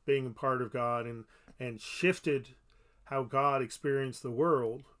still being a part of God and shifted how God experienced the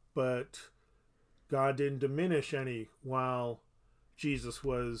world, but God didn't diminish any while Jesus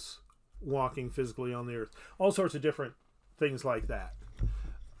was walking physically on the earth. All sorts of different things like that.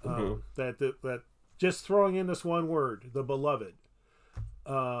 That just throwing in this one word, the beloved,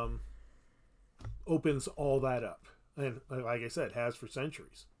 opens all that up, and like I said, has for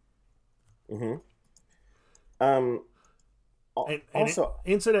centuries. Also,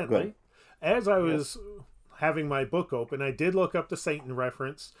 incidentally, as I was having my book open, I did look up the Satan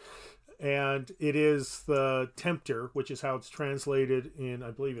reference, and it is the tempter, which is how it's translated in,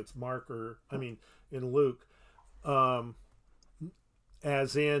 I believe it's in Luke,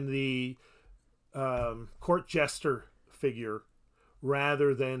 as in the court jester figure,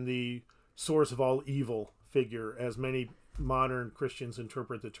 rather than the source of all evil figure, as many modern Christians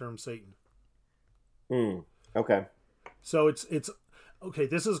interpret the term Satan. Okay. So it's okay.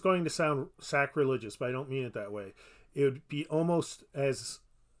 This is going to sound sacrilegious, but I don't mean it that way. it would be almost as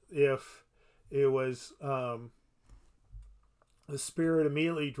if it was the Spirit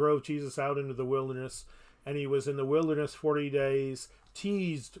immediately drove Jesus out into the wilderness, and he was in the wilderness 40 days,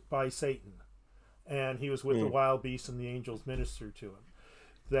 teased by Satan, and he was with the wild beasts, and the angels ministered to him.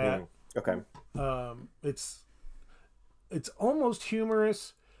 That okay, it's almost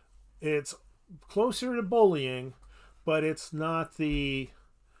humorous. It's closer to bullying, but it's not the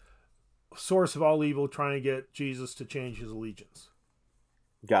source of all evil trying to get Jesus to change his allegiance.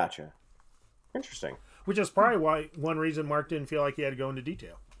 Gotcha. Interesting. Which is probably one reason Mark didn't feel like he had to go into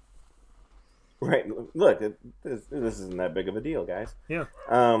detail. Right. Look, this isn't that big of a deal, guys. Yeah.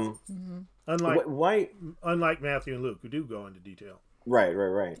 Unlike Matthew and Luke, who do go into detail. Right.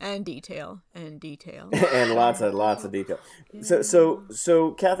 And detail. And lots of detail.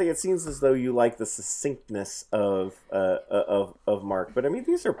 So Kathy, it seems as though you like the succinctness of Mark, but I mean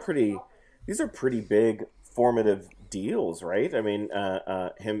these are pretty big formative deals, right? I mean,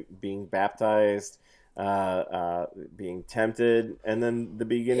 him being baptized, being tempted, and then the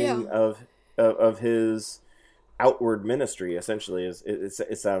beginning of his outward ministry. Essentially,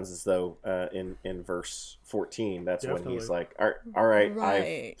 it sounds as though in verse 14, that's when he's like, all right,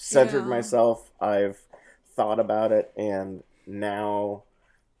 I've centered myself, I've thought about it, and now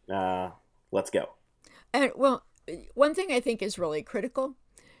let's go. And well, one thing I think is really critical,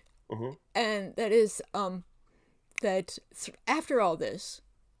 and that is that after all this,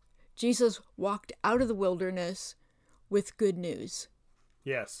 Jesus walked out of the wilderness with good news.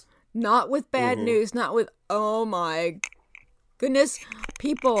 Yes. Not with bad news, not with, oh my goodness,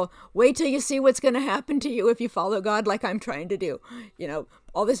 people, wait till you see what's going to happen to you if you follow God like I'm trying to do. You know,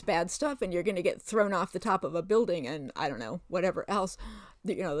 all this bad stuff, and you're going to get thrown off the top of a building and, I don't know, whatever else.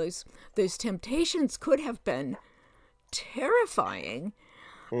 You know, those temptations could have been terrifying,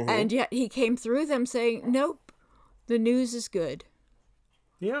 and yet he came through them saying, nope, the news is good.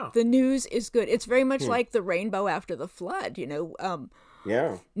 Yeah. The news is good. It's very much like the rainbow after the flood, you know.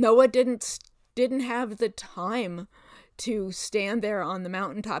 Noah didn't have the time to stand there on the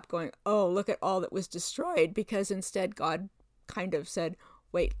mountaintop going, oh, look at all that was destroyed, because instead God kind of said,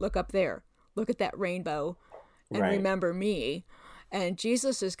 wait, look up there. Look at that rainbow and remember me. And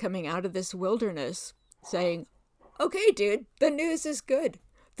Jesus is coming out of this wilderness saying, okay, dude, the news is good.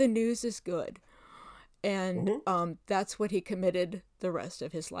 The news is good. And that's what he committed the rest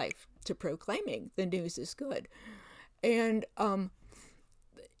of his life to, proclaiming the news is good. And,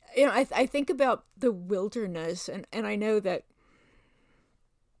 you know, I think about the wilderness, and I know that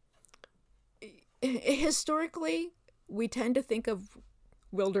historically we tend to think of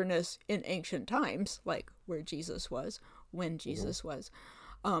wilderness in ancient times, like where Jesus was, when Jesus was,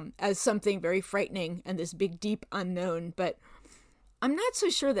 as something very frightening and this big, deep unknown. But I'm not so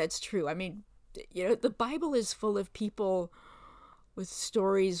sure that's true. I mean, you know, the Bible is full of people with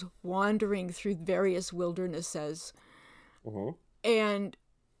stories wandering through various wildernesses. And,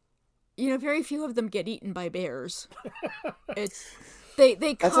 you know, very few of them get eaten by bears.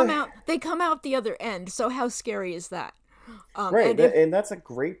 They come out the other end. So how scary is that? And that's a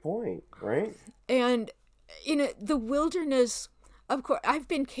great point, right? And, you know, the wilderness, of course, I've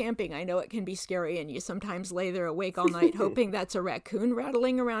been camping. I know it can be scary, and you sometimes lay there awake all night hoping that's a raccoon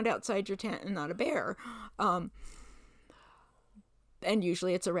rattling around outside your tent and not a bear. And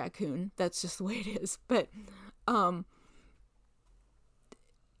usually it's a raccoon. That's just the way it is. But, you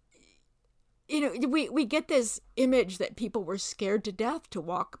know, we get this image that people were scared to death to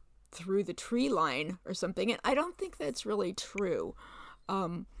walk through the tree line or something, and I don't think that's really true.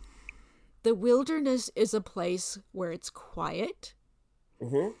 The wilderness is a place where it's quiet,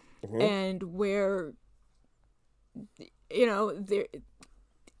 and where, you know, there,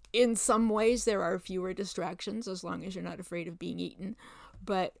 in some ways there are fewer distractions as long as you're not afraid of being eaten,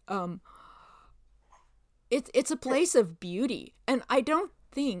 but it's a place of beauty, and I don't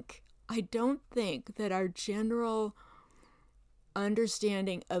think that our general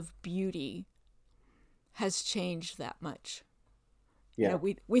understanding of beauty has changed that much. You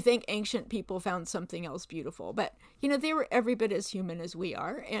know, we think ancient people found something else beautiful, but, you know, they were every bit as human as we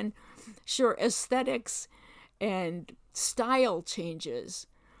are. And sure, aesthetics and style changes,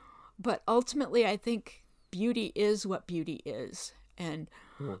 but ultimately I think beauty is what beauty is. And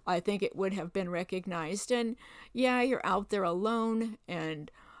I think it would have been recognized. And yeah, you're out there alone,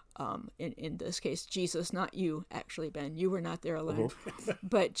 and in this case, Jesus, not you, actually, Ben. You were not there alone.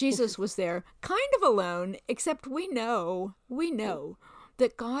 But Jesus was there kind of alone, except we know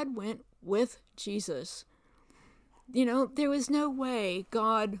that God went with Jesus. You know, there was no way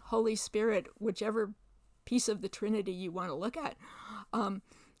God, Holy Spirit, whichever piece of the Trinity you want to look at,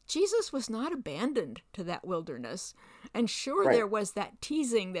 Jesus was not abandoned to that wilderness. And sure, Right. there was that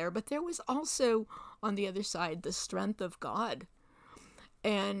teasing there, but there was also, on the other side, the strength of God.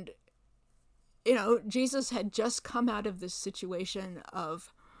 And, Jesus had just come out of this situation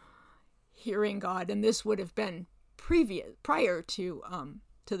of hearing God, and this would have been prior to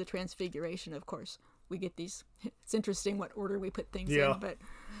the Transfiguration, of course. We get these. It's interesting what order we put things in, but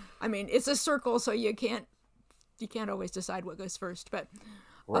I mean, it's a circle, so you can't always decide what goes first. But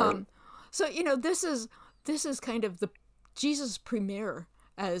Right. so this is kind of the Jesus premiere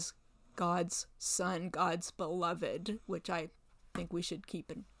as God's son, God's beloved, which I think we should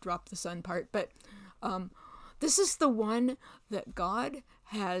keep and drop the son part. But this is the one that God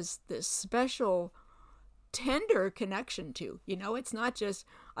has this special tender connection to. It's not just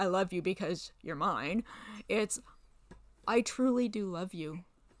I love you because you're mine. It's I truly do love you.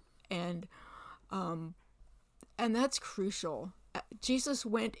 And that's crucial. Jesus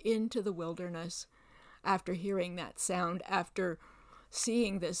went into the wilderness after hearing that sound, after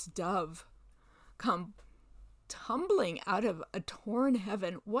seeing this dove come tumbling out of a torn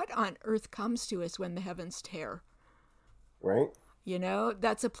heaven. What on earth comes to us when the heavens tear? Right.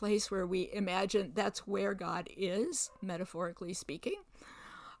 That's a place where we imagine that's where God is, metaphorically speaking.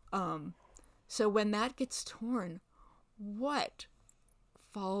 So when that gets torn, what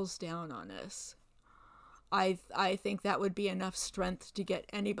falls down on us? I think that would be enough strength to get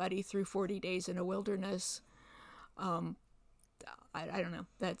anybody through 40 days in a wilderness. I don't know.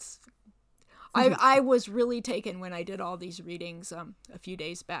 I was really taken when I did all these readings a few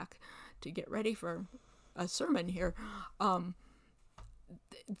days back to get ready for a sermon here.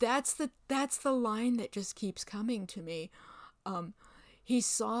 That's the line that just keeps coming to me. He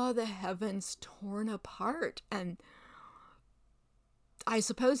saw the heavens torn apart, and I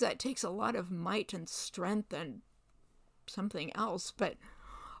suppose that takes a lot of might and strength and something else, but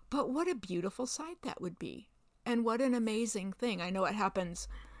what a beautiful sight that would be, and what an amazing thing. I know it happens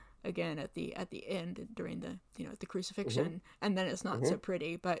again at the end during the the crucifixion, mm-hmm. and then it's not mm-hmm. so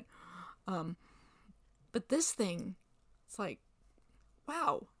pretty, but this thing, it's like,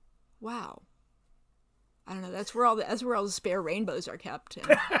 wow. I don't know. That's where all the spare rainbows are kept, and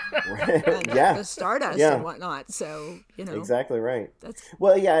yeah, the stardust and whatnot. So exactly right.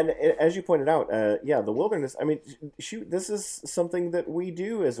 And as you pointed out, the wilderness. I mean, shoot, this is something that we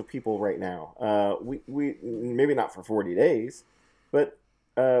do as a people right now. We maybe not for 40 days, but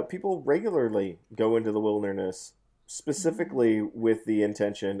people regularly go into the wilderness specifically mm-hmm. with the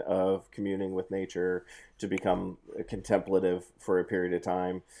intention of communing with nature, to become contemplative for a period of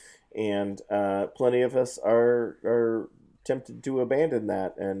time. And plenty of us are tempted to abandon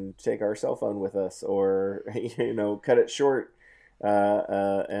that and take our cell phone with us, or cut it short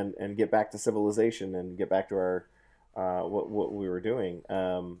and get back to civilization and get back to our what we were doing.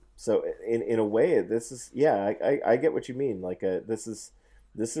 So in a way, this is I get what you mean. Like this is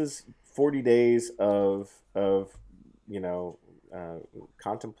 40 days of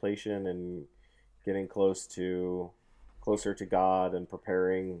contemplation and getting closer to God and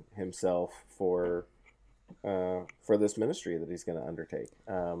preparing himself for this ministry that he's going to undertake.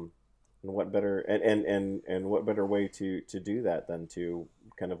 And what better and what better way to do that than to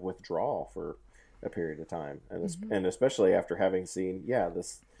kind of withdraw for a period of time, and mm-hmm. and especially after having seen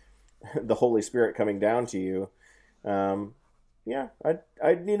the Holy Spirit coming down to you.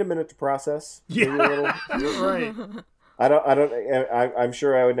 I'd need a minute to process. Yeah, right. I'm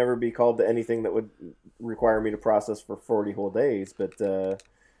sure I would never be called to anything that would require me to process for 40 whole days, but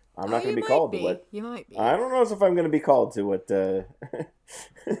I'm not going to be called to what you might be. I don't know if I'm going to be called to what to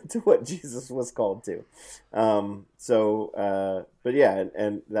what Jesus was called to. But yeah,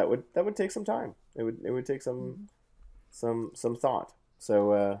 and that would take some time. It would take some thought.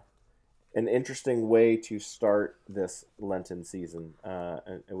 So an interesting way to start this Lenten season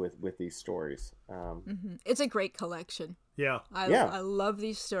with these stories. Mm-hmm. It's a great collection. Yeah. I love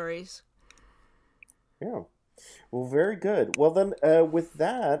these stories. Yeah. Well, very good. Well, then, with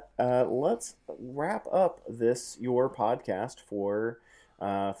that, let's wrap up your podcast for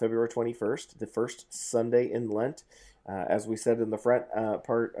February 21st, the first Sunday in Lent. As we said in the front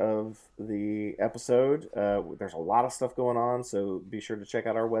part of the episode, there's a lot of stuff going on, so be sure to check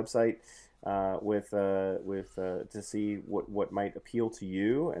out our website to see what might appeal to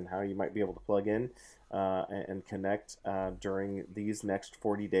you and how you might be able to plug in and connect during these next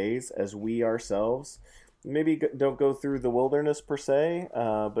 40 days, as we ourselves maybe don't go through the wilderness per se,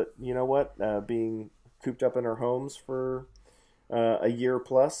 but you know what, being cooped up in our homes for a year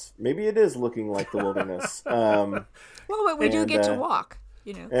plus, maybe it is looking like the wilderness. Well, but we do get to walk.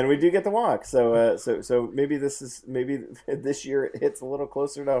 And we do get to walk, so maybe this year it hits a little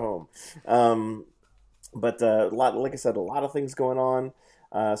closer to home. But like I said, a lot of things going on.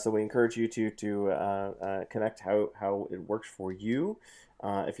 So we encourage you to connect how it works for you.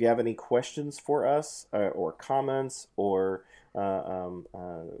 If you have any questions for us or comments or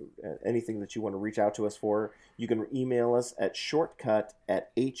anything that you want to reach out to us for, you can email us at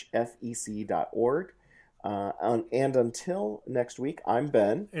shortcut@hfec.org. And until next week, I'm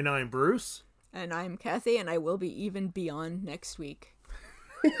Ben. And I'm Bruce. And I'm Kathy, and I will be even beyond next week.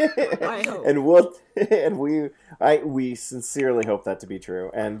 I hope. We sincerely hope that to be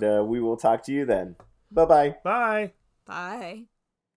true. And we will talk to you then. Bye-bye. Bye. Bye.